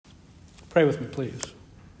Pray with me, please.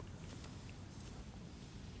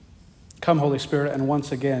 Come, Holy Spirit, and once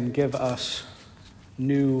again give us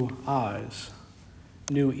new eyes,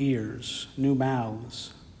 new ears, new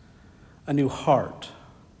mouths, a new heart.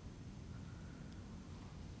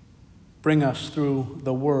 Bring us through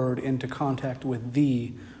the Word into contact with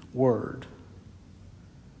the Word,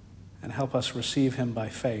 and help us receive him by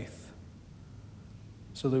faith,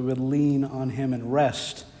 so that we would lean on him and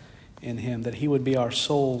rest in him, that he would be our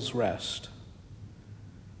soul's rest.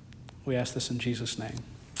 We ask this in Jesus' name.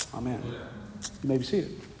 Amen. You may be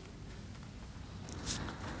seated.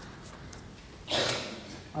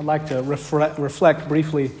 I'd like to reflect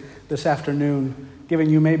briefly this afternoon, giving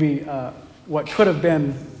you maybe what could have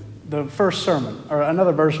been the first sermon, or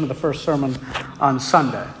another version of the first sermon on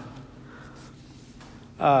Sunday.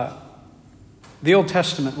 The Old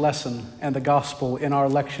Testament lesson and the gospel in our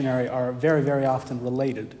lectionary are very, very often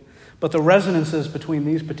related. But the resonances between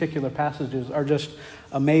these particular passages are just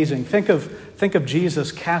amazing. Think of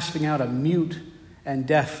Jesus casting out a mute and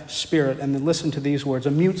deaf spirit, and then listen to these words.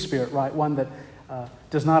 A mute spirit, right? One that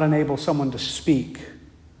does not enable someone to speak.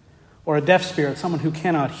 Or a deaf spirit, someone who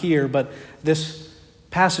cannot hear. But this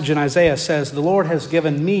passage in Isaiah says, "The Lord has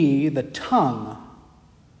given me the tongue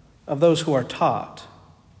of those who are taught.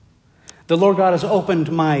 The Lord God has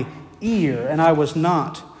opened my ear, and I was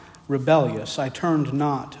not rebellious. I turned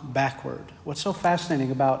not backward." What's so fascinating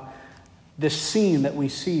about this scene that we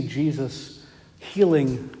see Jesus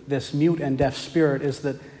healing this mute and deaf spirit is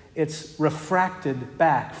that it's refracted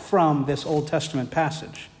back from this Old Testament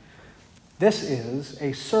passage. This is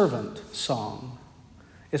a servant song.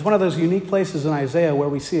 It's one of those unique places in Isaiah where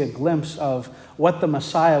we see a glimpse of what the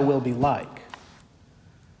Messiah will be like.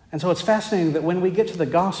 And so it's fascinating that when we get to the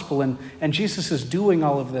gospel and Jesus is doing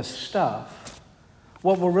all of this stuff,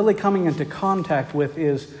 what we're really coming into contact with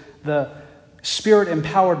is the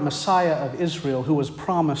Spirit-empowered Messiah of Israel who was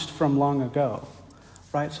promised from long ago,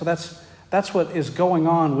 right? So that's what is going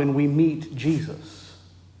on when we meet Jesus.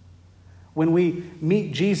 When we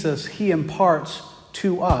meet Jesus, he imparts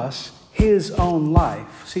to us his own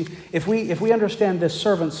life. See, if we understand this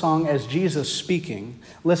servant song as Jesus speaking,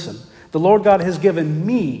 listen, the Lord God has given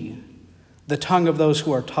me the tongue of those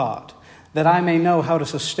who are taught, that I may know how to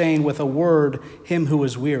sustain with a word him who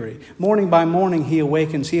is weary. Morning by morning he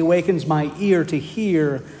awakens. He awakens my ear to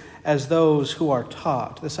hear as those who are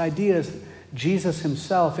taught. This idea is Jesus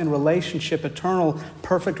himself in relationship, eternal,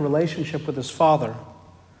 perfect relationship with his Father.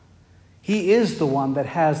 He is the one that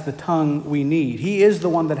has the tongue we need. He is the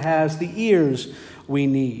one that has the ears we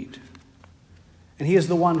need. And he is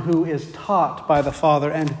the one who is taught by the Father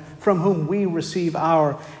and from whom we receive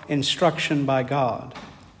our instruction by God.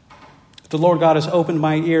 The Lord God has opened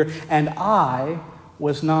my ear, and I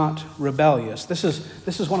was not rebellious. This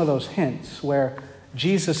is one of those hints where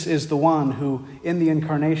Jesus is the one who, in the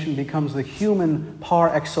incarnation, becomes the human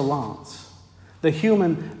par excellence. The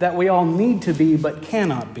human that we all need to be but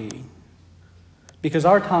cannot be. Because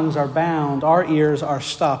our tongues are bound, our ears are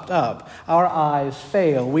stopped up, our eyes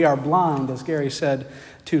fail, we are blind, as Gary said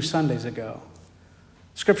 2 Sundays ago.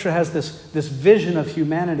 Scripture has this vision of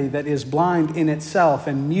humanity that is blind in itself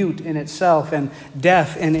and mute in itself and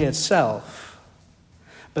deaf in itself.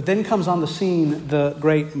 But then comes on the scene the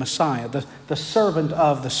great Messiah, the servant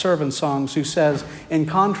of the servant songs, who says, in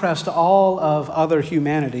contrast to all of other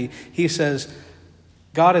humanity, he says,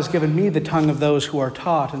 God has given me the tongue of those who are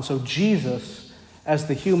taught. And so Jesus, as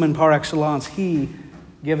the human par excellence, he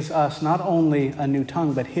gives us not only a new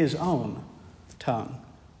tongue, but his own tongue.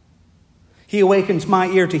 He awakens my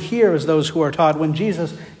ear to hear as those who are taught. When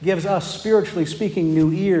Jesus gives us, spiritually speaking,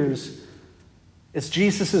 new ears, it's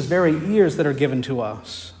Jesus' very ears that are given to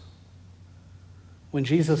us. When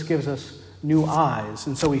Jesus gives us new eyes,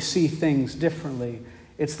 and so we see things differently,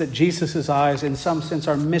 it's that Jesus' eyes, in some sense,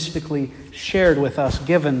 are mystically shared with us,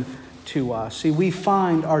 given to us. See, we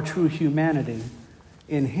find our true humanity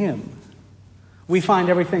in him. We find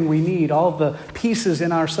everything we need, all of the pieces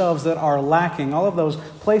in ourselves that are lacking, all of those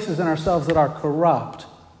places in ourselves that are corrupt,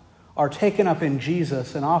 are taken up in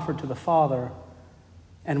Jesus and offered to the Father.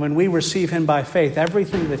 And when we receive him by faith,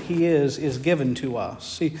 everything that he is given to us.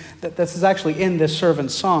 See, this is actually in this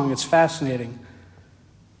servant song. It's fascinating.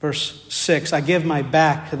 Verse 6, I give my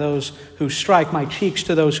back to those who strike, my cheeks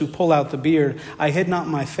to those who pull out the beard. I hid not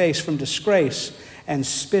my face from disgrace and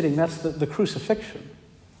spitting. That's the crucifixion.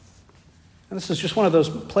 And this is just one of those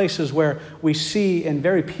places where we see in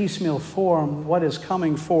very piecemeal form what is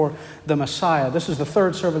coming for the Messiah. This is the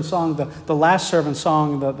third servant song, the last servant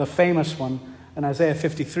song, the famous one in Isaiah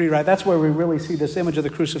 53, right? That's where we really see this image of the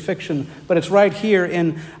crucifixion. But it's right here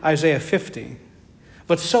in Isaiah 50.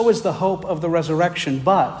 But so is the hope of the resurrection.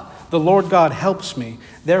 But The Lord God helps me.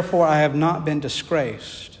 Therefore I have not been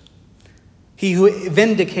disgraced. He who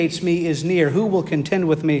vindicates me is near. Who will contend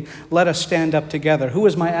with me? Let us stand up together. Who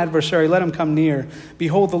is my adversary? Let him come near.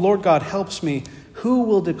 Behold, the Lord God helps me. Who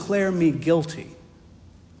will declare me guilty?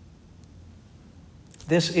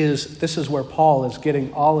 This is where Paul is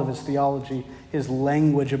getting all of his theology, his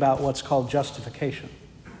language about what's called justification.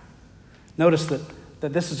 Notice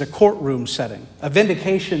that this is a courtroom setting. A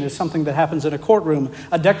vindication is something that happens in a courtroom.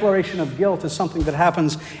 A declaration of guilt is something that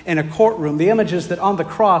happens in a courtroom. The image is that on the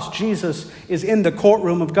cross, Jesus is in the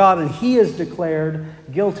courtroom of God, and he is declared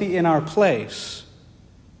guilty in our place.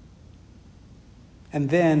 And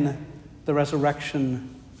then the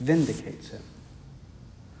resurrection vindicates him.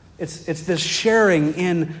 It's this sharing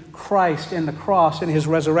in Christ, in the cross, in his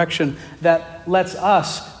resurrection, that lets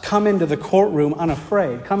us come into the courtroom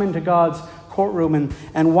unafraid, come into God's courtroom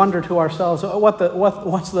and wonder to ourselves, what's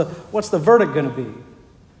the verdict going to be?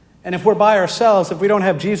 And if we're by ourselves, if we don't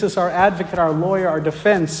have Jesus, our advocate, our lawyer, our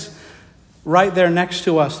defense, right there next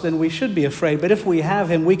to us, then we should be afraid. But if we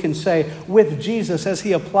have him, we can say, with Jesus, as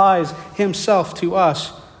he applies himself to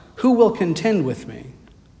us, who will contend with me?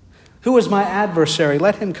 Who is my adversary?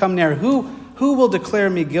 Let him come near. Who will declare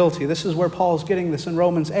me guilty? This is where Paul's getting this in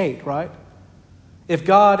Romans 8, right? If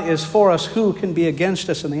God is for us, who can be against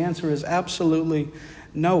us? And the answer is absolutely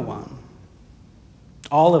no one.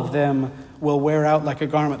 All of them will wear out like a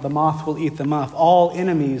garment. The moth will eat them up. All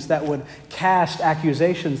enemies that would cast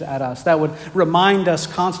accusations at us, that would remind us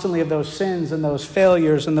constantly of those sins and those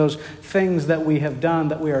failures and those things that we have done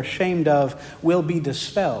that we are ashamed of, will be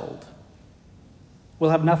dispelled. We'll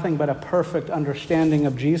have nothing but a perfect understanding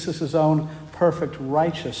of Jesus' own perfect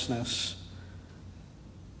righteousness.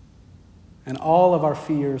 And all of our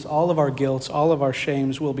fears, all of our guilts, all of our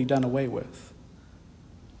shames will be done away with.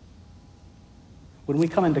 When we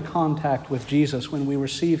come into contact with Jesus, when we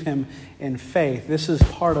receive him in faith, this is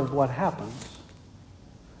part of what happens.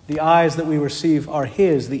 The eyes that we receive are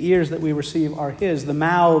his. The ears that we receive are his. The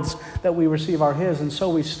mouths that we receive are his. And so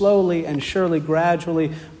we slowly and surely,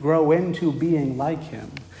 gradually grow into being like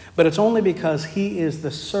him. But it's only because he is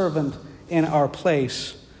the servant in our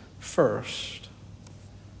place first.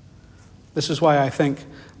 This is why I think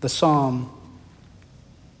the psalm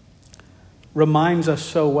reminds us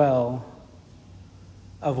so well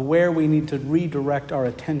of where we need to redirect our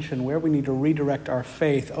attention, where we need to redirect our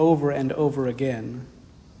faith over and over again.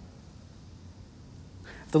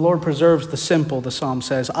 The Lord preserves the simple, the psalm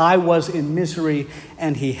says. I was in misery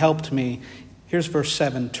and he helped me. Here's verse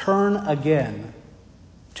 7. Turn again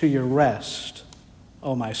to your rest,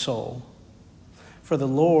 O my soul, for the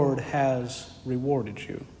Lord has rewarded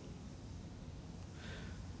you.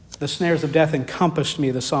 The snares of death encompassed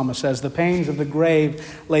me, the psalmist says. The pains of the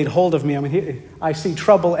grave laid hold of me. I see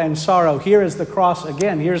trouble and sorrow. Here is the cross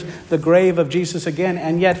again. Here's the grave of Jesus again.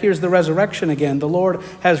 And yet here's the resurrection again. The Lord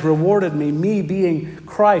has rewarded me, me being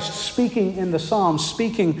Christ, speaking in the Psalms,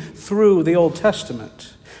 speaking through the Old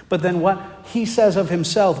Testament. But then what he says of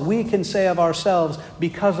himself, we can say of ourselves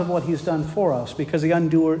because of what he's done for us, because he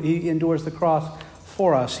endures the cross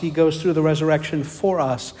for us. He goes through the resurrection for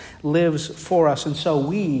us, lives for us. And so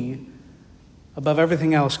we, above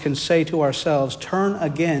everything else, can say to ourselves, turn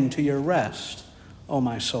again to your rest, O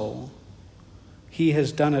my soul. He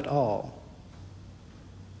has done it all.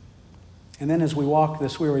 And then as we walk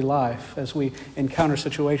this weary life, as we encounter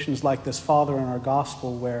situations like this Father in our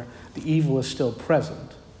gospel where the evil is still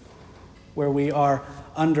present, where we are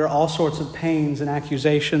under all sorts of pains and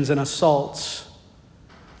accusations and assaults,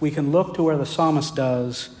 we can look to where the psalmist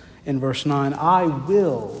does in verse 9. I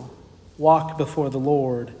will walk before the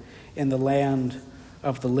Lord in the land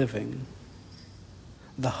of the living.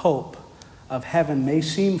 The hope of heaven may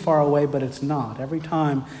seem far away, but it's not. Every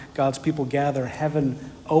time God's people gather, heaven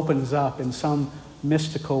opens up in some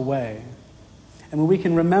mystical way. And when we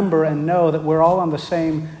can remember and know that we're all on the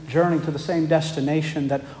same journey to the same destination,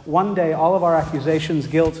 that one day all of our accusations,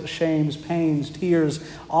 guilt, shames, pains, tears,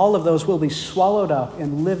 all of those will be swallowed up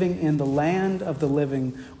in living in the land of the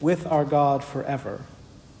living with our God forever.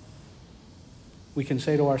 We can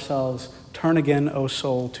say to ourselves, turn again, O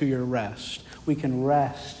soul, to your rest. We can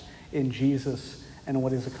rest in Jesus and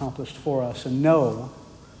what he's accomplished for us and know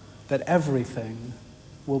that everything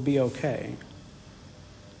will be okay.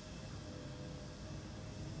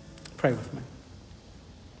 Pray with me.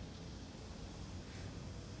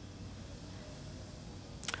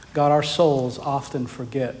 God, our souls often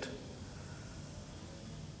forget.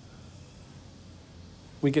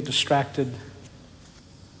 We get distracted.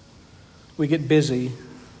 We get busy.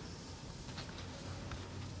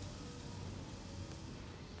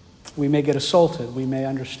 We may get assaulted. We may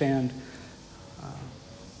understand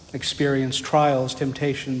experience trials,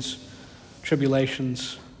 temptations,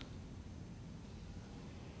 tribulations.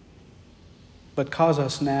 But cause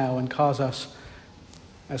us now, and cause us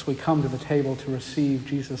as we come to the table to receive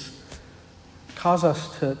Jesus, cause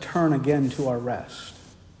us to turn again to our rest.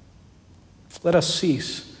 Let us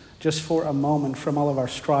cease just for a moment from all of our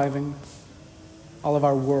striving, all of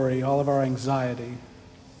our worry, all of our anxiety,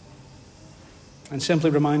 and simply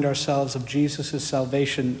remind ourselves of Jesus'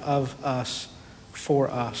 salvation of us, for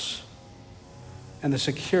us, and the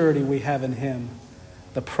security we have in him,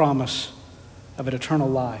 the promise of an eternal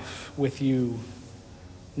life with you,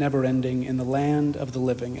 never ending in the land of the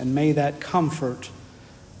living. And may that comfort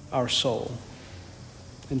our soul.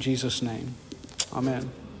 In Jesus' name,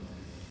 amen.